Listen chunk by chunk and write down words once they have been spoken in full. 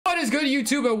What is good,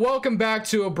 YouTube, and welcome back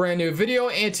to a brand new video.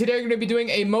 And today we're going to be doing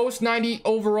a most 90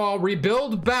 overall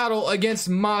rebuild battle against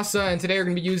Massa, and today we're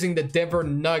going to be using the Denver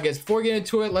Nuggets. Before we get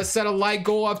into it, let's set a like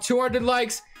goal of 200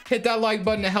 likes. Hit that like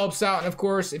button, it helps out. And of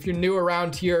course, if you're new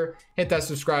around here, hit that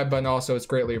subscribe button also, it's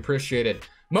greatly appreciated.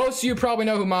 Most of you probably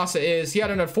know who Massa is. He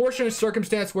had an unfortunate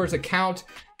circumstance where his account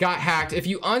got hacked. If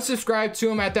you unsubscribe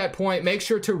to him at that point, make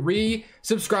sure to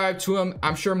re-subscribe to him.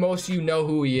 I'm sure most of you know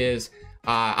who he is.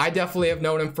 I definitely have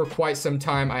known him for quite some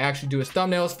time. I actually do his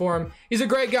thumbnails for him. He's a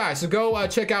great guy, so go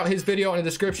check out his video in the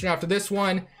description after this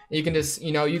one. You can just,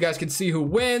 you guys can see who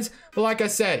wins. But like I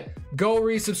said, go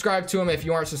resubscribe to him if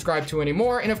you aren't subscribed to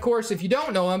anymore. And of course, if you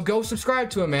don't know him, go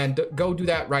subscribe to him, man. Go do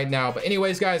that right now. But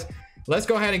anyways, guys, let's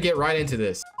go ahead and get right into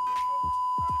this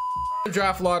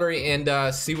draft lottery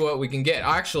and see what we can get.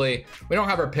 Actually, we don't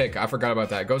have our pick. I forgot about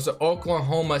that. It goes to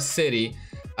Oklahoma City.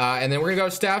 And then we're gonna go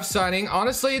staff signing.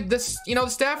 Honestly, this, the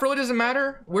staff really doesn't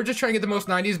matter. We're just trying to get the most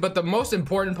 90s, but the most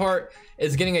important part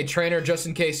is getting a trainer just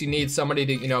in case you need somebody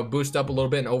to, boost up a little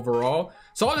bit in overall.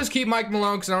 So I'll just keep Mike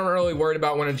Malone because I'm not really worried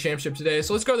about winning a championship today.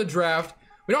 So let's go to the draft.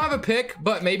 We don't have a pick,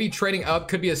 but maybe trading up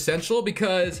could be essential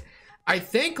because I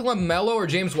think LaMelo or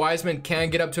James Wiseman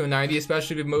can get up to a 90,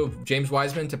 especially if we move James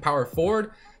Wiseman to power forward.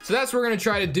 So that's what we're going to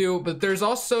try to do. But there's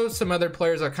also some other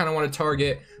players I kind of want to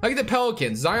target, like the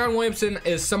Pelicans. Zion Williamson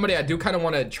is somebody I do kind of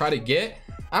want to try to get.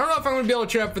 I don't know if I'm going to be able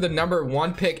to trade up for the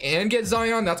 #1 pick and get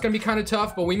Zion. That's going to be kind of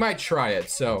tough, but we might try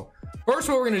it. So first,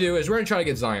 what we're going to do is we're going to try to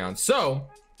get Zion. So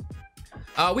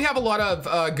we have a lot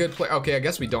of good players. Okay, I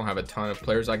guess we don't have a ton of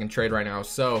players I can trade right now.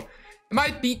 So it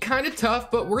might be kind of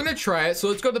tough, but we're going to try it. So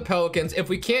let's go to the Pelicans. If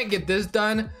we can't get this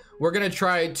done, we're going to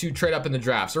try to trade up in the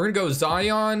draft. So we're going to go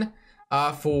Zion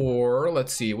for,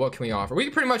 let's see, what can we offer? We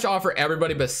can pretty much offer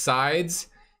everybody besides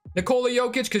Nikola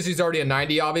Jokic because he's already a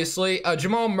 90, obviously.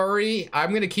 Jamal Murray,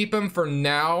 I'm going to keep him for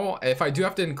now. If I do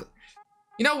have to,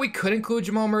 we could include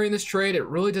Jamal Murray in this trade. It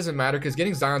really doesn't matter because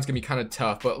getting Zion's going to be kind of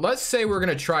tough. But let's say we're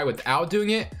going to try without doing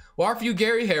it. We'll offer you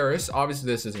Gary Harris.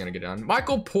 Obviously, this isn't going to get done.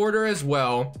 Michael Porter as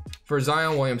well for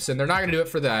Zion Williamson. They're not going to do it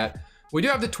for that. We do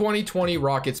have the 2020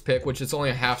 Rockets pick, which is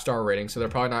only a half-star rating, so they're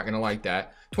probably not going to like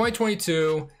that.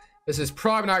 2022. This is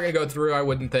probably not going to go through, I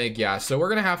wouldn't think. Yeah, so we're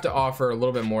going to have to offer a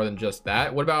little bit more than just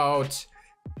that. What about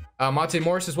Monte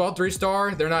Morris as well?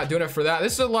 3-star. They're not doing it for that.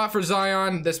 This is a lot for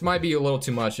Zion. This might be a little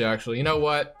too much, actually. You know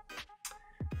what?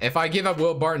 If I give up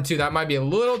Will Barton too, that might be a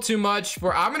little too much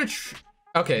for... I'm going to...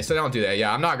 Okay, so don't do that.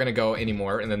 Yeah, I'm not going to go any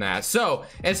more than that. So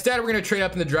instead, we're going to trade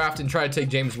up in the draft and try to take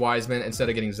James Wiseman instead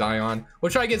of getting Zion.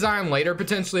 We'll try to get Zion later,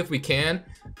 potentially, if we can.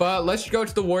 But let's go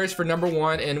to the Warriors for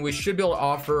 #1, and we should be able to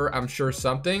offer, I'm sure,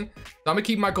 something. So I'm going to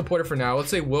keep Michael Porter for now.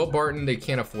 Let's say Will Barton. They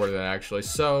can't afford that, actually.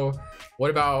 So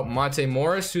what about Monte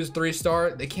Morris, who's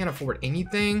 3-star? They can't afford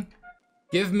anything.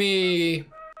 Give me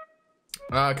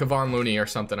Kevon Looney or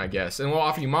something, I guess. And we'll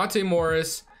offer you Monte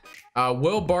Morris,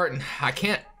 Will Barton. I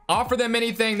can't offer them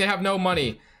anything. They have no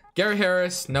money. Gary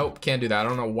Harris, nope, can't do that. I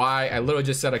don't know why. I literally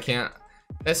just said I can't.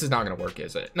 This is not gonna work,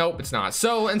 is it? Nope, it's not.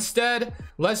 So instead,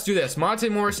 let's do this. Monte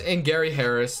Morris and Gary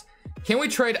Harris. Can we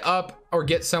trade up or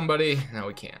get somebody? No,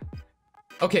 we can't.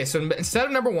 Okay, so instead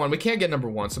of #1, we can't get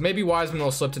 #1. So maybe Wiseman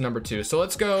will slip to #2. So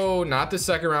let's go, not the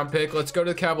 2nd round pick. Let's go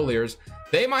to the Cavaliers.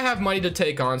 They might have money to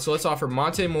take on. So let's offer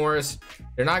Monte Morris.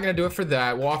 They're not gonna do it for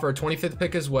that. We'll offer a 25th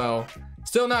pick as well.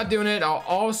 Still not doing it. I'll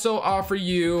also offer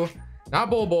you,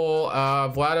 not Bol,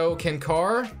 Vlado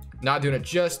Kankar. Not doing it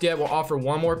just yet. We'll offer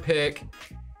one more pick.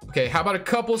 Okay, how about a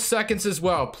couple seconds as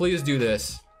well? Please do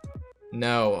this.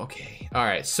 No, okay. All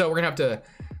right, so we're gonna have to,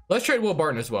 let's trade Will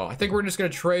Barton as well. I think we're just gonna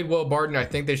trade Will Barton. I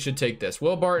think they should take this.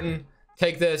 Will Barton,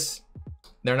 take this.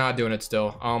 They're not doing it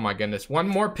still. Oh my goodness. One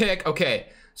more pick. Okay,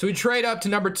 so we trade up to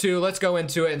 #2. Let's go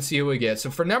into it and see who we get. So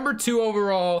for #2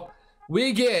 overall,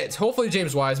 we get, hopefully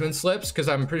James Wiseman slips because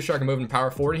I'm pretty sure I can move him to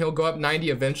power forward and he'll go up 90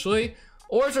 eventually.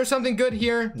 Or is there something good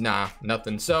here? Nah,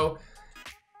 nothing. So,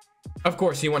 of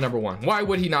course, he went #1. Why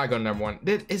would he not go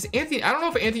 #1? Is Anthony, I don't know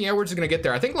if Anthony Edwards is going to get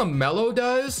there. I think LaMelo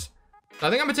does. I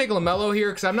think I'm going to take LaMelo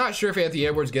here because I'm not sure if Anthony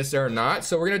Edwards gets there or not.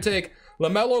 So we're going to take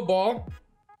LaMelo Ball.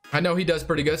 I know he does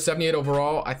pretty good, 78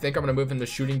 overall. I think I'm going to move him to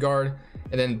shooting guard.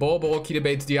 And then Bol, Keita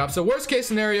Bates, Diop. So worst case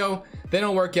scenario, they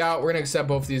don't work out. We're going to accept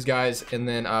both of these guys. And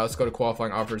then let's go to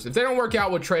qualifying offers. If they don't work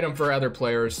out, we'll trade them for other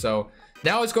players. So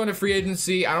now it's going to free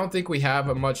agency. I don't think we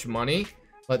have much money.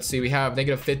 Let's see. We have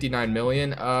negative 59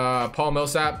 million. Paul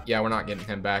Millsap. Yeah, we're not getting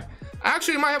him back.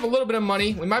 Actually, we might have a little bit of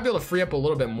money. We might be able to free up a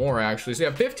little bit more, actually. So we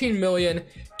have 15 million.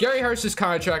 Gary Harris's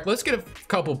contract. Let's get a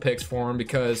couple picks for him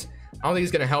because I don't think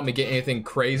he's going to help me get anything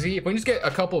crazy. If we can just get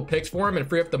a couple of picks for him and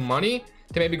free up the money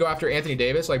to maybe go after Anthony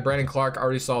Davis, like Brandon Clark,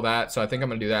 already saw that. So I think I'm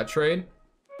going to do that trade.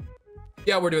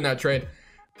 Yeah, we're doing that trade.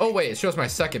 Oh wait, it shows my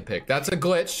second pick. That's a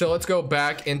glitch. So let's go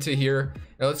back into here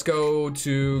and let's go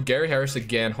to Gary Harris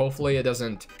again. Hopefully it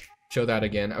doesn't show that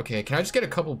again. Okay, can I just get a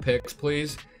couple picks,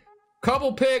 please?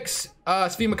 Couple picks.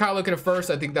 Steve McCall looking at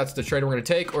first. I think that's the trade we're gonna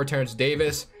take, or Terrence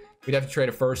Davis. We'd have to trade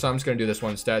it first, so I'm just gonna do this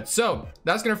one instead. So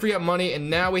that's gonna free up money,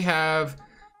 and now we have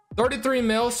 33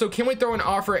 mil. So can we throw an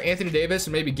offer at Anthony Davis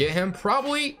and maybe get him?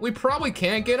 Probably. We probably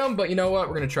can't get him, but you know what?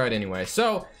 We're gonna try it anyway.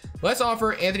 So let's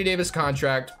offer Anthony Davis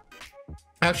contract.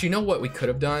 Actually, you know what we could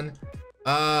have done?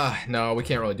 No, we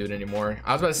can't really do it anymore.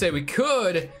 I was about to say we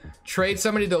could trade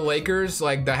somebody to the Lakers,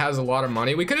 like that has a lot of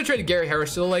money. We could have traded Gary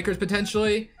Harris to the Lakers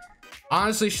potentially.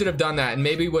 Honestly, should have done that, and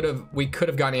maybe we could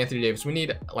have gotten Anthony Davis. We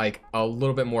need like a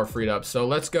little bit more freed up. So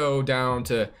let's go down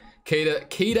to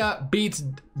Keita beats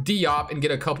Diop and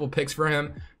get a couple picks for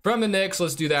him from the Knicks.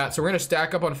 Let's do that. So we're gonna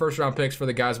stack up on first round picks for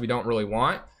the guys we don't really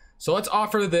want. So let's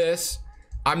offer this.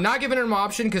 I'm not giving him an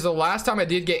option because the last time I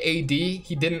did get AD,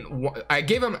 he didn't. I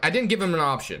didn't give him an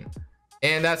option,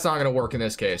 and that's not gonna work in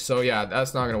this case. So yeah,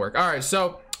 that's not gonna work. All right,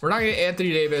 so we're not gonna get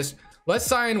Anthony Davis. Let's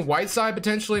sign Whiteside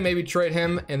potentially, maybe trade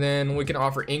him, and then we can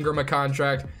offer Ingram a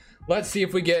contract. Let's see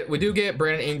if we do get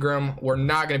Brandon Ingram. We're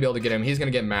not gonna be able to get him. He's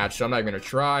gonna get matched, so I'm not even gonna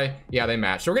try. Yeah, they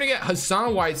match. So we're gonna get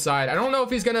Hassan Whiteside. I don't know if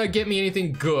he's gonna get me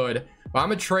anything good, but I'm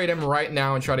gonna trade him right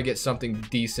now and try to get something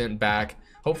decent back.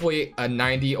 Hopefully a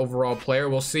 90 overall player.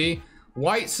 We'll see.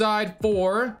 Whiteside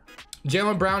for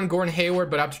Jaylen Brown, Gordon Hayward,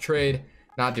 but I have to trade.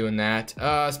 Not doing that.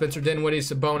 Spencer Dinwiddie,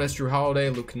 Sabonis, Drew Holiday,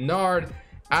 Luke Kennard,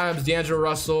 Adams, D'Angelo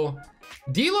Russell.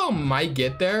 D'Lo might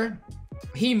get there.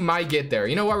 He might get there.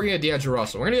 You know what? We're gonna get D'Angelo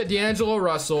Russell. We're gonna get D'Angelo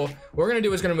Russell. What we're gonna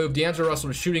do is gonna move D'Angelo Russell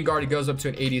to shooting guard. He goes up to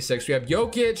an 86. We have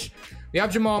Jokic. We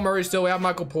have Jamal Murray still. We have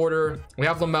Michael Porter. We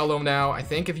have LaMelo now. I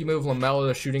think if you move LaMelo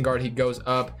to shooting guard, he goes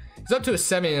up. He's up to a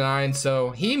 79,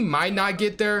 so he might not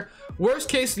get there. Worst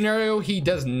case scenario, he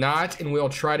does not, and we'll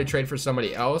try to trade for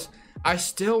somebody else. I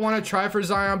still want to try for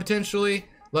Zion potentially.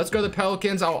 Let's go to the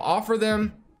Pelicans. I'll offer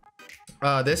them.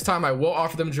 This time I will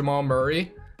offer them Jamal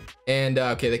Murray. And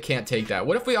okay, they can't take that.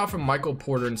 What if we offer Michael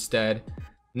Porter instead?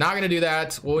 Not gonna do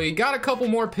that. Well, we got a couple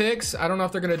more picks. I don't know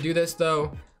if they're gonna do this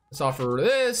though. Let's offer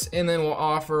this, and then we'll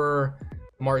offer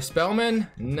Amari Spellman.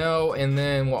 No, and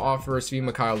then we'll offer Steve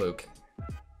Mikhailuk.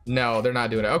 No, they're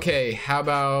not doing it. Okay, how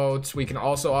about we can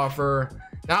also offer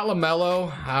not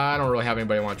LaMelo. I don't really have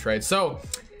anybody I want to trade. So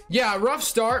yeah, rough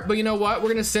start, but you know what? We're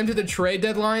gonna send to the trade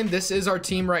deadline. This is our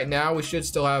team right now. We should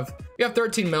still have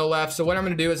 13 mil left. So what I'm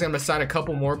gonna do is I'm gonna sign a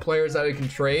couple more players that we can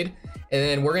trade, and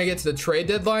then we're gonna get to the trade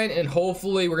deadline, and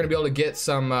hopefully we're gonna be able to get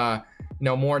some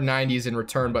more 90s in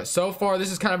return. But so far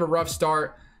this is kind of a rough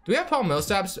start. Do we have Paul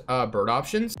Millsap's bird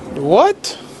options?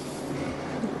 What?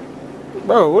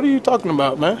 Bro, what are you talking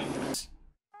about, man?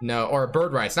 No, or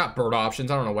bird rights, not bird options.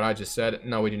 I don't know what I just said.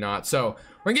 No, we do not. So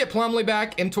we're gonna get Plumlee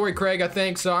back and Torrey Craig, I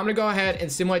think. So I'm gonna go ahead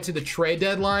and simulate to the trade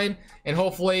deadline, and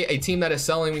hopefully a team that is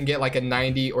selling, we can get like a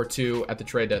 90 or 2 at the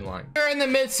trade deadline. We're in the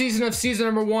mid-season of season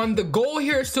number 1. The goal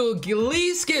here is to at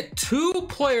least get 2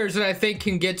 players that I think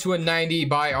can get to a 90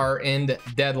 by our end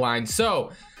deadline.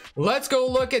 So let's go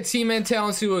look at team intel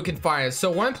and see what we can find. So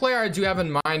one player I do have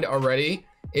in mind already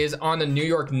is on the New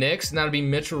York Knicks, and that'll be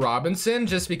Mitchell Robinson,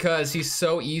 just because he's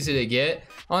so easy to get,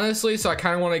 honestly. So I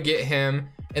kind of want to get him.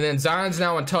 And then Zion's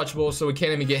now untouchable, so we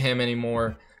can't even get him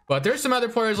anymore. But there's some other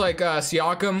players like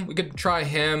Siakam. We could try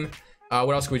him.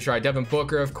 What else could we try? Devin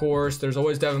Booker, of course. There's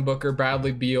always Devin Booker,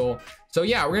 Bradley Beal. So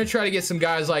yeah, we're gonna try to get some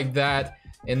guys like that.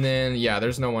 And then yeah,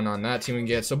 there's no one on that team we can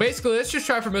get. So basically, let's just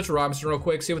try for Mitchell Robinson real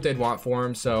quick, see what they'd want for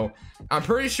him. So I'm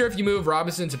pretty sure if you move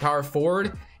Robinson to power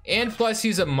forward, and plus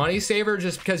he's a money saver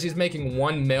just because he's making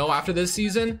 1 mil after this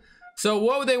season. So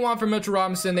what would they want from Mitchell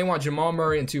Robinson? They want Jamal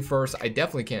Murray and 2 firsts. I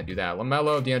definitely can't do that.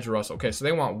 LaMelo, D'Angelo Russell. Okay, so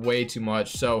they want way too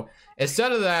much. So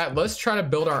instead of that, let's try to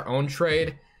build our own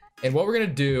trade. And what we're gonna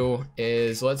do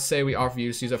is, let's say we offer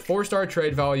you, so he's a 4-star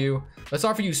trade value. Let's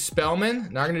offer you Spellman.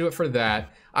 Not gonna do it for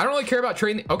that. I don't really care about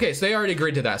trading. Okay, so they already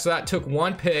agreed to that. So that took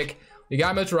 1 pick. We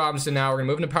got Mitchell Robinson now. We're gonna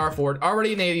move him to power forward.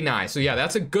 Already an 89. So yeah,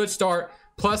 that's a good start.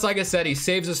 Plus, like I said, he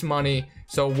saves us money.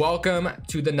 So welcome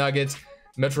to the Nuggets,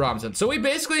 Mitchell Robinson. So we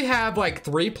basically have like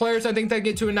 3 players I think that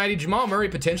get to a 90. Jamal Murray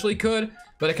potentially could,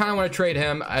 but I kind of want to trade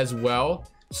him as well.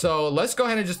 So let's go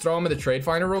ahead and just throw him in the trade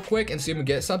finder real quick and see if we can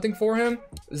get something for him.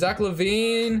 Zach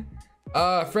LaVine,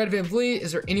 Fred VanVleet.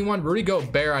 Is there anyone? Rudy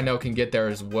Gobert I know can get there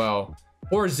as well.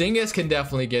 Porzingis can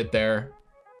definitely get there.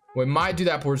 We might do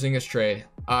that Porzingis trade.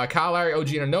 Kyle Lowry, OG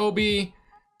Anunoby,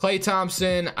 Klay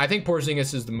Thompson. I think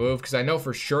Porzingis is the move because I know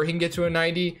for sure he can get to a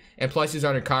 90, and plus he's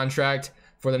under contract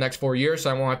for the next 4 years, so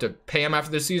I won't have to pay him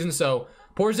after this season. So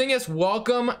Porzingis,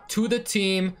 welcome to the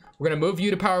team. We're going to move you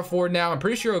to power forward now. I'm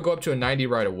pretty sure it'll go up to a 90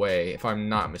 right away, if I'm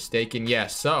not mistaken.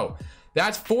 Yes, so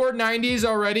that's 4 90s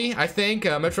already, I think.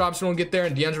 Mitch Robinson will get there,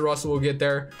 and D'Angelo Russell will get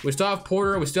there. We still have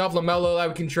Porter. We still have LaMelo that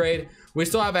we can trade. We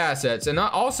still have assets. And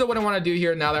also what I want to do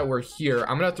here, now that we're here,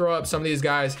 I'm going to throw up some of these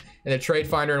guys in the trade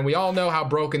finder. And we all know how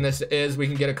broken this is. We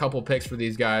can get a couple picks for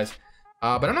these guys.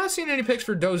 But I'm not seeing any picks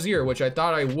for Dozier, which I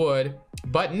thought I would.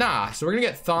 But nah. So we're going to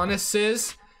get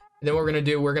Thonis's. And then what we're going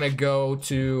to do, we're going to go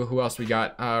to, who else we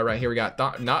got? Right here we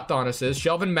got, not Thonis's,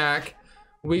 Shelvin Mack.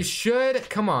 We should,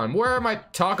 come on, where are my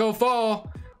Taco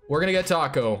Fall? We're going to get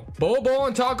Taco. Bol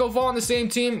and Taco Fall on the same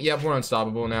team. Yep, we're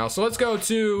unstoppable now. So let's go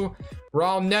to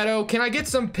Raul Neto. Can I get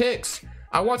some picks?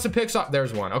 I want some picks off.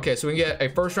 There's one. Okay, so we can get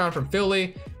a first round from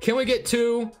Philly. Can we get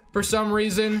 2 for some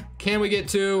reason? Can we get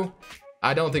 2?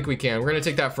 I don't think we can. We're going to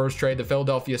take that first trade. The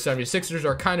Philadelphia 76ers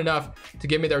are kind enough to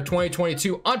give me their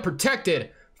 2022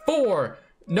 unprotected for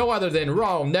no other than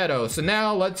Raul Neto. So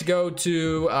now let's go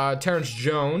to Terrence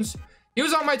Jones. He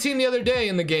was on my team the other day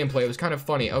in the gameplay. It was kind of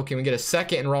funny. Okay, we get a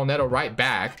second and Raul Neto right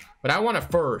back. But I want a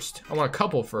first. I want a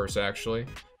couple first, actually,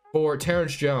 for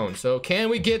Terrence Jones. So can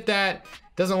we get that?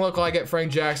 Doesn't look like it.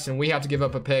 Frank Jackson. We have to give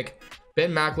up a pick.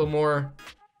 Ben McLemore.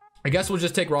 I guess we'll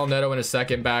just take Raul Neto in a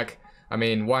second back. I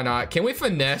mean, why not? Can we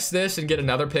finesse this and get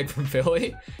another pick from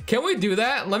Philly? Can we do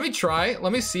that? Let me try.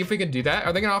 Let me see if we can do that.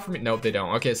 Are they gonna offer me? Nope, they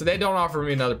don't. Okay, so they don't offer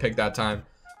me another pick that time.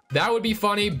 That would be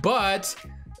funny, but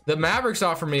the Mavericks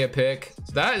offer me a pick.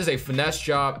 So that is a finesse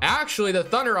job. Actually, the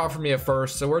Thunder offered me a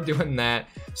first, so we're doing that.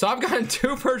 So I've gotten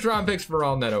 2 first round picks for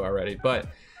Raul Neto already. But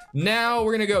now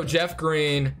we're gonna go Jeff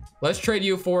Green. Let's trade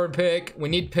you for a pick. We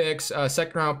need picks.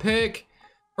 Second round pick.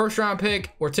 First round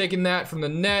pick, we're taking that from the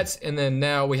Nets, and then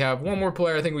now we have one more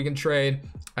player I think we can trade.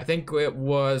 I think it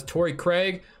was Torrey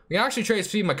Craig. We can actually trade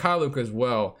Steve Mikhailuk as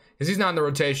well, because he's not in the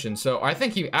rotation. So I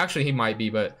think he might be,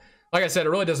 but like I said, it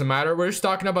really doesn't matter. We're just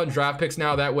stocking up on draft picks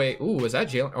now. That way, ooh, is that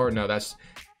Jalen? Or no, that's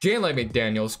Jalen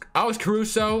McDaniels. Alex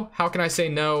Caruso, how can I say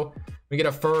no? We get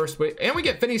a first, and we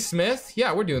get Finney Smith.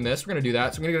 Yeah, we're doing this. We're gonna do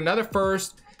that. So we're gonna get another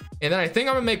first, and then I think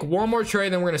I'm gonna make one more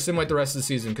trade. Then we're gonna simulate the rest of the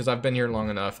season because I've been here long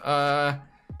enough.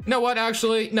 You know what,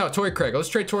 actually? No, Torrey Craig. Let's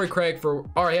trade Torrey Craig for...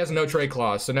 All right, he has a no trade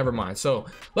clause, so never mind. So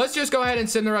let's just go ahead and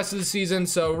send the rest of the season.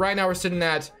 So right now we're sitting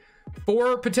at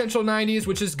 4 potential 90s,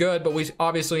 which is good, but we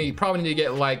obviously probably need to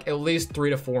get like at least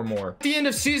 3 to 4 more. At the end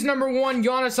of season number 1,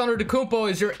 Giannis Antetokounmpo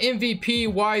is your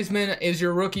MVP. Wiseman is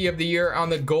your Rookie of the Year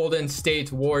on the Golden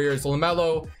State Warriors.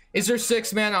 LaMelo is your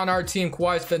 6th man on our team.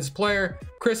 Kawhi's defensive player.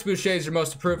 Chris Boucher is your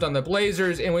most improved on the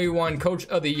Blazers, and we won Coach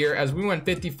of the Year as we went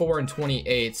 54 and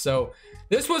 28. So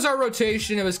this was our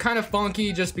rotation. It was kind of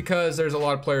funky just because there's a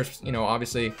lot of players, you know,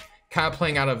 obviously kind of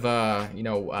playing out of,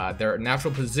 their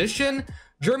natural position.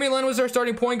 Jeremy Lin was our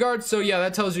starting point guard. So yeah,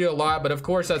 that tells you a lot, but of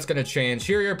course that's going to change.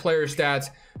 Here are your player stats: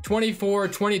 24,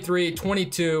 23,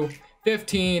 22,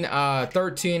 15,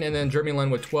 13, and then Jeremy Lin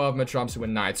with 12, Mitch Robinson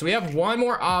with 9. So we have one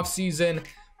more off season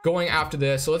going after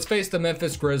this. So let's face the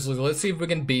Memphis Grizzlies. Let's see if we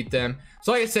can beat them.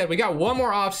 So like I said, we got one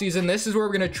more off season. This is where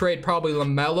we're going to trade probably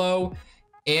LaMelo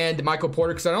and Michael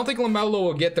Porter, because I don't think LaMelo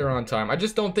will get there on time. I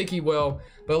just don't think he will.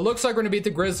 But it looks like we're going to beat the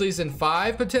Grizzlies in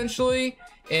 5 potentially.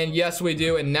 And yes, we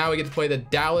do. And now we get to play the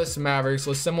Dallas Mavericks.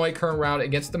 Let's simulate current round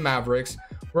against the Mavericks.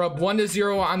 We're up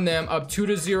 1-0 on them, up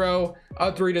 2-0,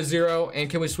 up 3-0. And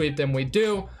can we sweep them? We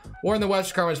do. We're in the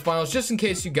Western Conference Finals, just in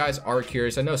case you guys are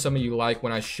curious. I know some of you like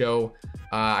when I show,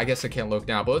 I guess I can't look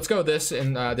now, but let's go this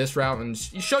in this route and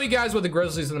show you guys what the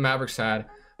Grizzlies and the Mavericks had.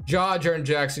 Ja, Jaren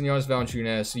Jackson, Jonas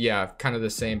Valanciunas, yeah, kind of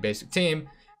the same basic team. And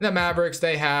the Mavericks,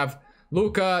 they have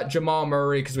Luka, Jamal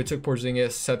Murray, because we took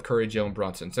Porzingis, Seth Curry, Jalen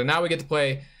Brunson. So now we get to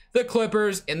play the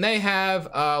Clippers, and they have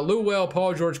Lou Will,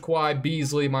 Paul George, Kawhi,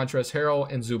 Beasley, Montrezl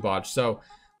Harrell, and Zubac. So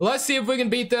let's see if we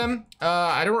can beat them.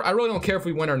 I really don't care if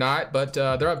we win or not, but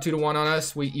they're up 2-1 on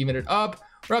us. We even it up.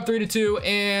 We're up 3-2,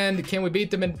 and can we beat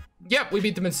them in? Yep, we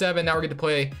beat them in 7. Now we're going to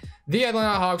play the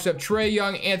Atlanta Hawks. We have Trae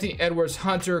Young, Anthony Edwards,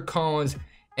 Hunter Collins,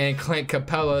 and Clint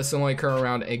Capella. So only current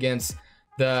round against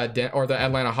the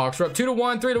Atlanta Hawks. We're up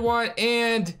 2-1, 3-1,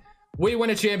 and we win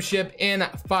a championship in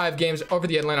 5 games over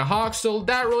the Atlanta Hawks. So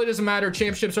that really doesn't matter.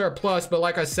 Championships are a plus, but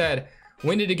like I said,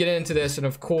 we need to get into this, and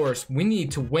of course, we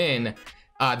need to win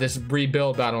this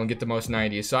rebuild battle and get the most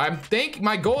 90s. So I think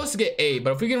my goal is to get 8,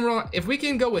 but if we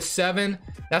can go with 7,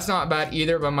 that's not bad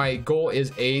either. But my goal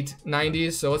is 8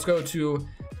 90s. So let's go to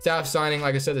staff signing.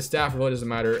 Like I said, the staff really doesn't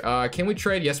matter. Can we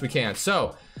trade? Yes, we can.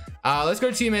 So let's go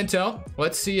to team intel.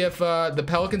 Let's see if the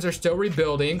Pelicans are still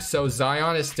rebuilding. So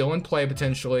Zion is still in play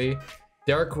potentially.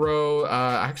 Derrick Rose.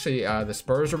 Actually, the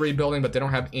Spurs are rebuilding, but they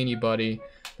don't have anybody.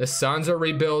 The Suns are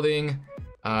rebuilding.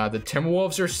 The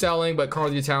Timberwolves are selling, but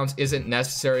Karl-Anthony Towns isn't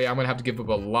necessary. I'm gonna have to give up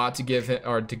a lot to give him,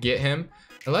 or to get him,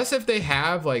 unless if they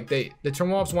have like the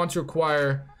Timberwolves want to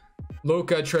acquire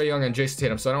Luka, Trae Young, and Jason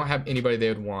Tatum, so I don't have anybody they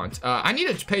would want. I need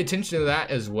to pay attention to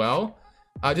that as well.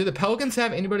 Do the Pelicans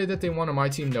have anybody that they want on my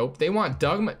team? Nope. They want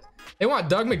Doug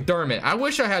McDermott. I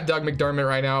wish I had Doug McDermott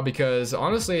right now, because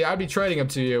honestly, I'd be trading him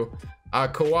to you.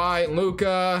 Kawhi,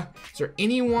 Luka. Is there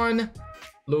anyone?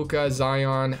 Luka,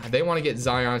 Zion. They want to get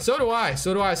Zion. So do I.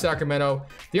 So do I, Sacramento.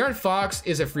 De'Aaron Fox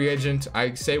is a free agent.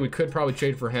 I say we could probably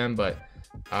trade for him, but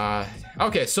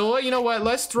okay. So you know what?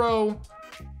 Let's throw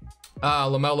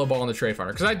LaMelo Ball in the trade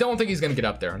finder, because I don't think he's going to get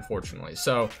up there, unfortunately.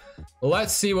 So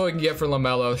let's see what we can get for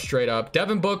LaMelo straight up.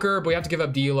 Devin Booker, but we have to give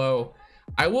up D'Lo.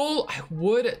 I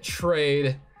would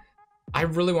trade. I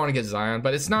really want to get Zion,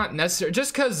 but it's not necessary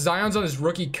just because Zion's on his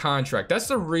rookie contract. That's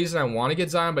the reason I want to get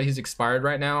Zion, but he's expired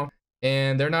right now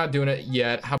and they're not doing it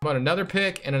yet. How about another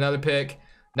pick and another pick?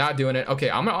 Not doing it. Okay,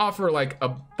 I'm going to offer like a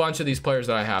bunch of these players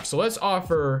that I have. So let's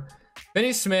offer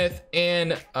Finney Smith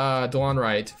and DeLon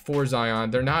Wright for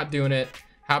Zion. They're not doing it.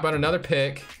 How about another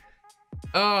pick?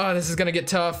 Oh, this is going to get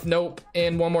tough. Nope.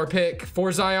 And one more pick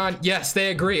for Zion. Yes,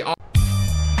 they agree.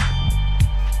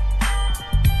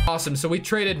 Awesome. So we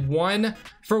traded 1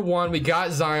 for 1. We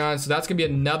got Zion, so that's gonna be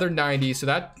another 90. So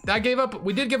that gave up.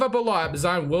 We did give up a lot, but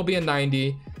Zion will be a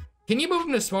 90. Can you move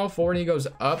him to small forward and he goes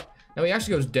up? No, he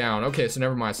actually goes down. Okay, so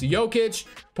never mind. So Jokic,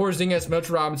 Porzingis,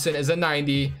 Mitchell Robinson is a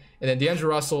 90, and then D'Angelo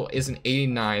Russell is an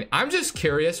 89. I'm just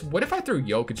curious, what if I threw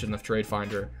Jokic in the trade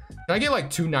finder? Can I get like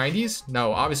 2 90s?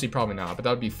 No, obviously probably not, but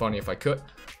that would be funny if I could.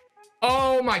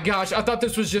 Oh my gosh, I thought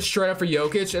this was just straight up for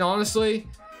Jokic, and honestly,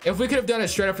 if we could have done it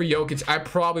straight up for Jokic, I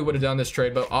probably would have done this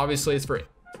trade, but obviously it's for,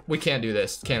 we can't do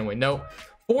this, can we? No.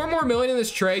 $4 more million in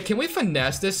this trade. Can we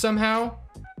finesse this somehow?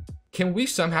 Can we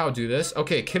somehow do this?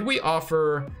 Okay, could we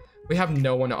offer, we have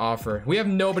no one to offer. We have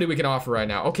nobody we can offer right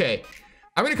now. Okay,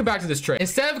 I'm gonna come back to this trade.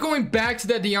 Instead of going back to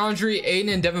the DeAndre Ayton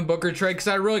and Devin Booker trade, because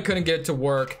I really couldn't get it to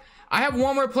work, I have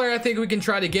one more player I think we can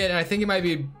try to get, and I think it might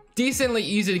be decently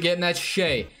easy to get, and that's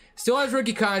Shea. Still has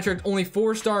rookie contract, only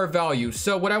 4-star value.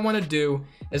 So what I want to do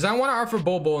is I want to offer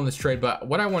Bol in this trade, but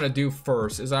what I want to do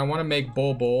first is I want to make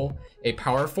Bol a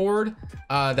power forward.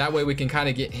 That way we can kind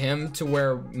of get him to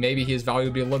where maybe his value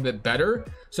would be a little bit better.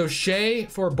 So Shea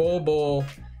for Bol,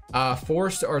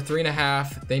 4-star or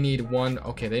 3.5. They need 1.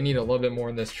 Okay, they need a little bit more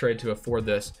in this trade to afford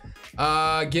this.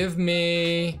 Give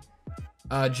me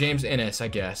James Ennis, I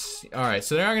guess. All right,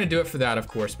 so they're not going to do it for that, of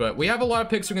course, but we have a lot of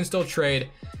picks we can still trade.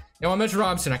 You know, Mitchell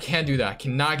Robinson, I can't do that. I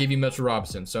cannot give you Mitchell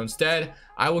Robinson. So instead,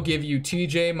 I will give you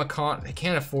TJ McConnell. I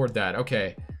can't afford that.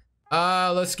 Okay.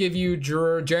 Let's give you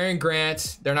Jaren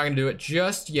Grant. They're not going to do it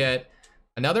just yet.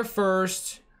 Another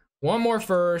first. One more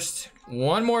first.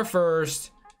 One more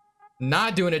first.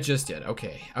 Not doing it just yet.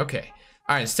 Okay. Okay.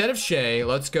 All right. Instead of Shea,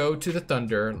 let's go to the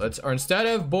Thunder. Or instead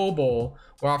of Bol,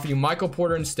 we'll offer you Michael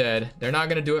Porter instead. They're not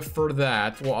going to do it for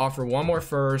that. We'll offer one more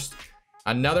first.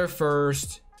 Another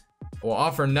first. We'll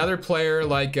offer another player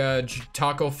like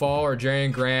Taco Fall or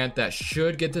Jaren Grant that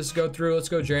should get this to go through. Let's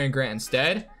go Jaren Grant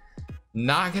instead.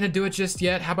 Not gonna do it just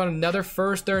yet. How about another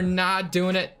first? They're not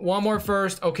doing it. One more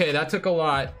first. Okay, that took a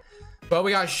lot, but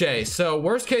we got Shea. So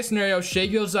worst case scenario, Shea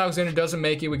Gilgeous-Alexander doesn't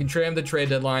make it. We can trade him the trade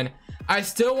deadline. I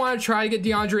still want to try to get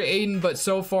DeAndre Ayton, but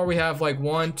so far we have like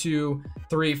 1, 2,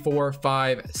 3, 4,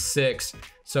 5, 6.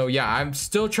 So yeah, I'm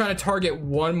still trying to target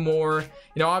one more.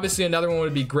 You know, obviously another one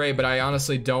would be great, but I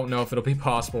honestly don't know if it'll be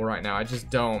possible right now. I just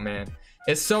don't, man.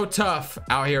 It's so tough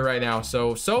out here right now.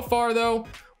 So far though,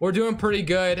 we're doing pretty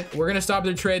good. We're gonna stop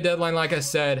the trade deadline, like I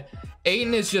said.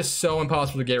 Ayton is just so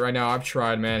impossible to get right now. I've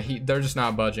tried, man. They're just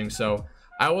not budging. So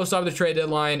I will stop the trade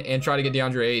deadline and try to get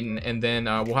DeAndre Ayton, and then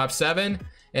we'll have 7,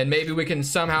 and maybe we can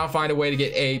somehow find a way to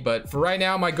get 8. But for right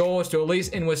now, my goal is to at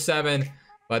least end with 7.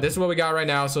 But this is what we got right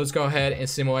now, so let's go ahead and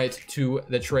simulate to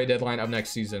the trade deadline of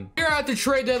next season. Here at the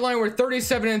trade deadline, we're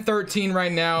 37-13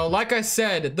 right now. Like I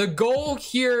said, the goal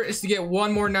here is to get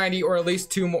 1 more 90, or at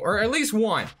least 2 more, or at least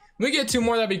 1. If we get 2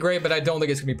 more, that'd be great, but I don't think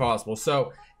it's gonna be possible.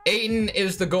 So Ayton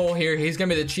is the goal here. He's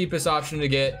gonna be the cheapest option to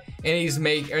get, and he's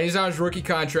on his rookie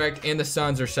contract, and the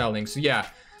Suns are selling. So yeah,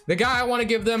 the guy I want to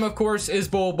give them, of course, is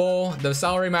Bol. The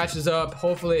salary matches up.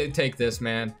 Hopefully they take this,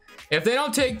 man. If they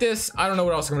don't take this, I don't know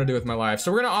what else I'm gonna do with my life.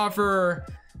 So we're gonna offer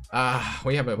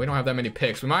we don't have that many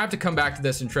picks. We might have to come back to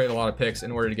this and trade a lot of picks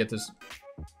in order to get this.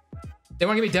 They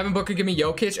want to give me Devin Booker, give me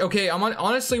Jokic. Okay,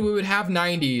 honestly, we would have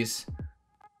 90s.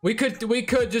 We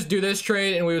could just do this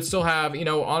trade and we would still have, you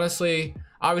know, honestly,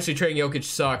 obviously trading Jokic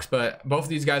sucks, but both of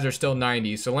these guys are still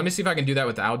 90s. So let me see if I can do that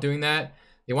without doing that.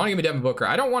 They want to give me Devin Booker.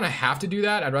 I don't want to have to do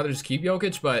that. I'd rather just keep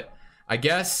Jokic, but I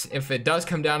guess if it does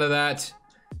come down to that,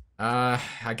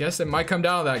 I guess it might come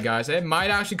down to that, guys. It might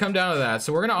actually come down to that.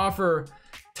 So we're gonna offer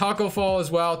Taco Fall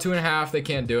as well. 2.5. They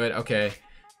can't do it. Okay.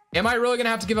 Am I really gonna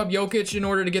have to give up Jokic in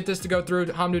order to get this to go through?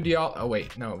 Hamdou Diallo. Oh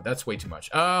wait, no, that's way too much.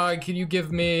 Can you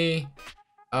give me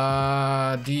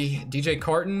DJ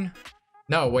Carton?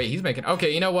 No, wait, he's making.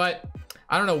 Okay, you know what?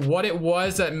 I don't know what it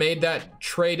was that made that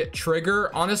trade trigger.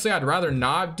 Honestly, I'd rather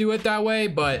not do it that way,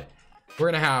 but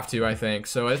we're gonna have to, I think.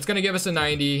 So it's gonna give us a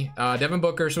 90. Devin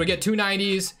Booker. So we get 2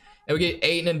 90s. And we get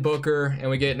Ayton and Booker, and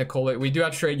we get Nikola. We do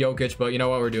have to trade Jokic, but you know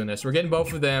what? We're doing this. We're getting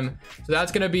both of them. So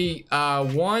that's going to be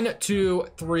 1, 2,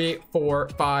 3, 4,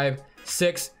 5,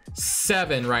 6,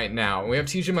 7 right now. We have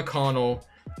TJ McConnell.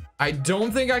 I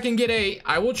don't think I can get 8.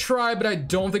 I will try, but I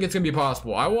don't think it's going to be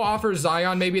possible. I will offer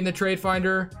Zion maybe in the trade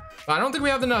finder, but I don't think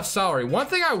we have enough salary. One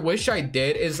thing I wish I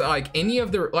did is like any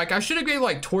of the, like I should have gave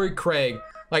like Torrey Craig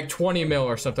like 20 mil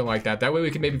or something like that. That way we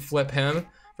could maybe flip him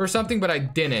or something, but I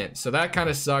didn't, so that kind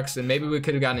of sucks. And maybe we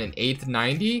could have gotten an 8th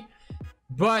 90,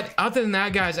 but other than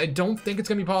that, guys, I don't think it's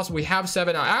gonna be possible. We have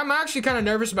 7. I'm actually kind of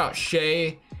nervous about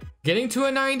Shea getting to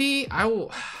a 90.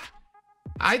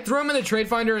 I threw him in the trade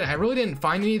finder and I really didn't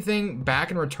find anything back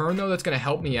in return though that's gonna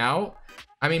help me out.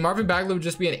 I mean, Marvin Bagley would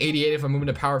just be an 88 if I'm moving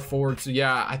to power forward. So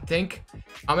yeah, I think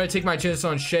I'm gonna take my chance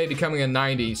on Shea becoming a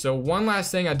 90. So one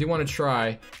last thing I do want to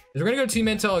try is we're gonna go team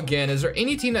intel again. Is there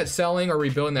any team that's selling or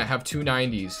rebuilding that have 2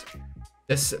 90s?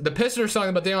 The Pistons are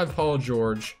selling, but they don't have Paul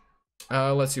George.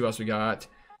 Let's see what else we got.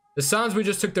 The Suns, we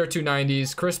just took their 2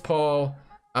 90s. Chris Paul.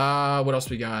 What else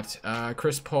we got?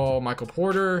 Chris Paul, Michael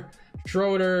Porter,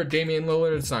 Schroeder, Damian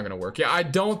Lillard. It's not gonna work. Yeah, I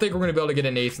don't think we're gonna be able to get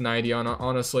an 8th 90 on,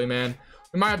 honestly, man.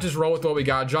 We might have to just roll with what we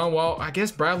got. John Wall, I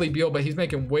guess Bradley Beal, but he's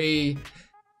making way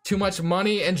too much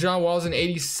money. And John Wall's an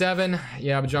 87.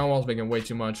 Yeah, but John Wall's making way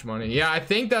too much money. Yeah, I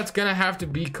think that's going to have to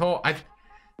be called.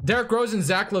 Derrick Rose and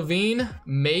Zach LaVine,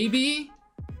 maybe.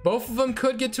 Both of them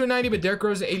could get to a 90, but Derrick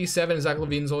Rose is 87 and Zach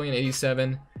LaVine's only an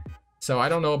 87. So I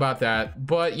don't know about that.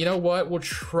 But you know what? We'll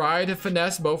try to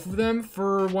finesse both of them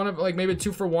for one of, like, maybe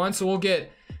 2 for 1. So we'll get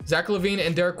Zach LaVine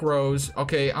and Derrick Rose.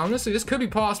 Okay, honestly, this could be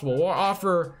possible. We'll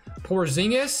offer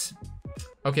Porzingis.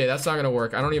 Okay, that's not gonna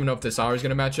work. I don't even know if this salary is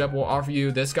gonna match up. We'll offer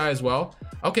you this guy as well.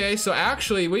 Okay, so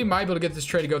actually we might be able to get this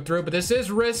trade to go through, but this is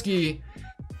risky.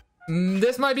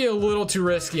 This might be a little too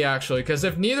risky actually, because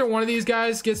if neither one of these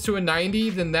guys gets to a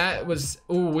 90, then that was,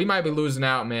 ooh, we might be losing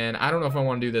out, man. I don't know if I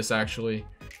want to do this actually.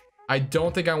 I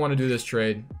don't think I want to do this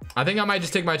trade. I think I might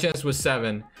just take my chance with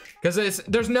 7, because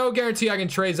there's no guarantee I can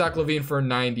trade Zach LaVine for a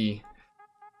 90.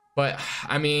 But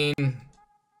I mean,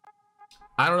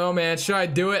 I don't know, man. Should I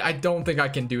do it? I don't think I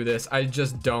can do this. I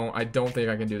just don't. I don't think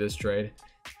I can do this trade.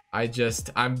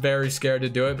 I'm very scared to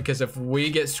do it, because if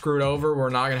we get screwed over, we're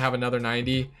not gonna have another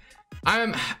 90.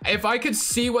 If I could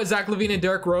see what Zach LaVine and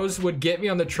Derrick Rose would get me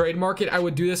on the trade market, I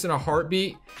would do this in a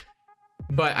heartbeat.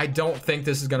 But I don't think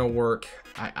this is gonna work.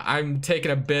 I'm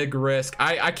taking a big risk.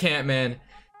 I can't, man.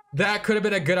 That could have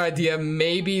been a good idea.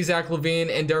 Maybe Zach LaVine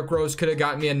and Derrick Rose could have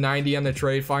gotten me a 90 on the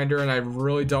trade finder, and I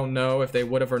really don't know if they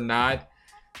would have or not.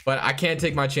 But I can't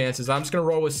take my chances. I'm just gonna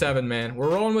roll with 7, man. We're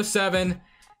rolling with 7.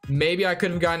 Maybe I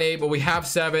could have gotten 8, but we have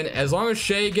 7. As long as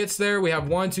Shea gets there, we have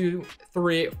 1, 2,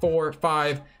 3, 4,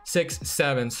 5, 6,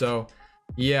 7. So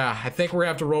yeah, I think we're gonna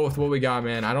have to roll with what we got,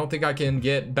 man. I don't think I can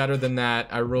get better than that.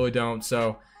 I really don't.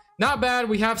 So not bad.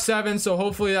 We have 7, so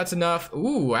hopefully that's enough.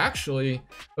 Ooh, actually,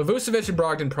 Vucevic and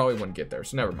Brogdon probably wouldn't get there,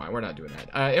 so never mind. We're not doing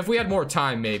that. If we had more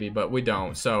time, maybe, but we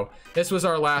don't. So this was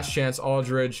our last chance.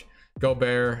 Aldridge,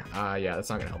 Gobert. Yeah, that's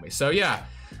not gonna help me. So yeah,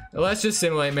 let's just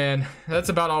simulate, man. That's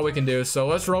about all we can do. So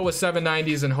let's roll with 7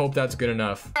 90s and hope that's good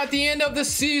enough. At the end of the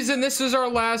season, this is our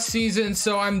last season,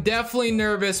 so I'm definitely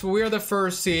nervous, but we are the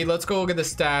first seed. Let's go look at the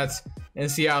stats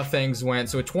and see how things went.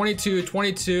 So 22,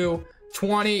 22,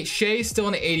 20. Shea's still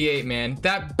an 88, man.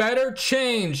 That better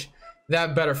change.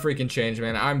 That better freaking change,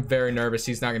 man. I'm very nervous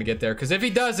he's not gonna get there, because if he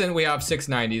doesn't, we have 6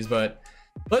 90s. But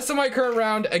let's do my current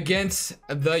round against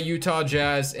the Utah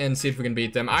Jazz and see if we can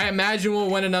beat them. I imagine we'll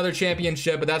win another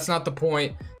championship, but that's not the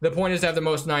point. The point is to have the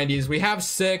most 90s. We have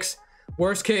 6.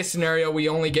 Worst case scenario, we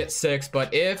only get 6.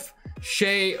 But if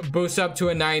Shea boosts up to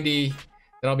a 90,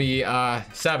 that'll be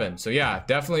 7. So yeah,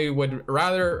 definitely would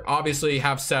rather obviously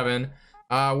have 7.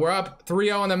 We're up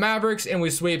 3-0 on the Mavericks, and we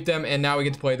sweep them, and now we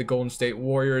get to play the Golden State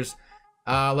Warriors.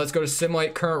 Let's go to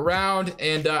simulate current round,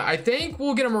 and I think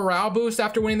we'll get a morale boost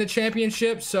after winning the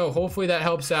championship, so hopefully that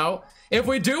helps out. If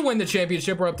we do win the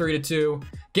championship, we're up 3-2.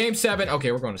 Game 7.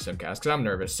 Okay, we're going to Simcast because I'm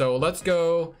nervous. So let's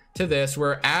go to this.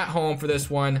 We're at home for this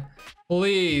one.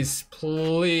 Please,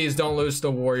 please don't lose to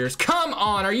the Warriors. Come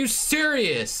on, are you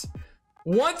serious?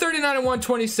 139 and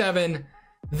 127.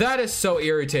 That is so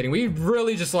irritating. We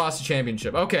really just lost the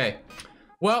championship. Okay,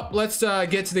 Well, let's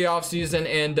get to the offseason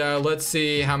and let's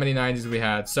see how many 90s we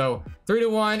had. So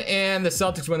 3-1 and the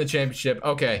Celtics win the championship.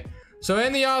 Okay, so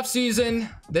in the offseason,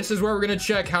 this is where we're gonna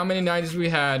check how many 90s we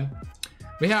had.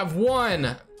 We have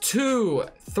 1, 2,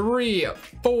 3,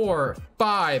 4,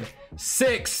 5,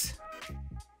 6.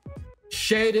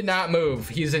 Shea did not move.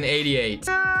 He's an 88.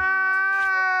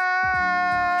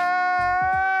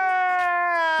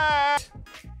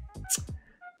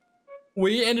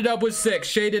 We ended up with 6.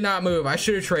 Shea did not move. I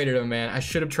should have traded him, man. I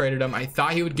should have traded him. I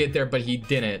thought he would get there, but he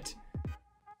didn't.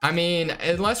 I mean,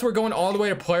 unless we're going all the way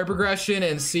to player progression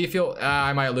and see if he'll...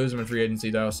 I might lose him in free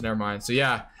agency, though, so never mind. So,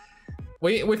 yeah.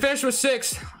 We finished with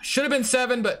 6. Should have been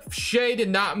 7, but Shea did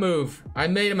not move. I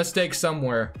made a mistake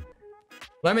somewhere.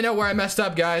 Let me know where I messed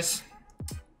up, guys.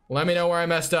 Let me know where I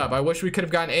messed up. I wish we could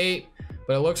have gotten 8,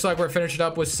 but it looks like we're finishing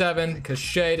up with 7 because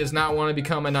Shea does not want to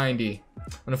become a 90,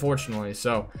 unfortunately.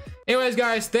 So, anyways,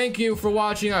 guys, thank you for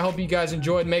watching. I hope you guys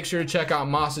enjoyed. Make sure to check out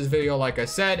Massa's video, like I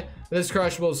said. This is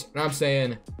Crushables, and I'm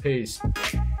saying peace.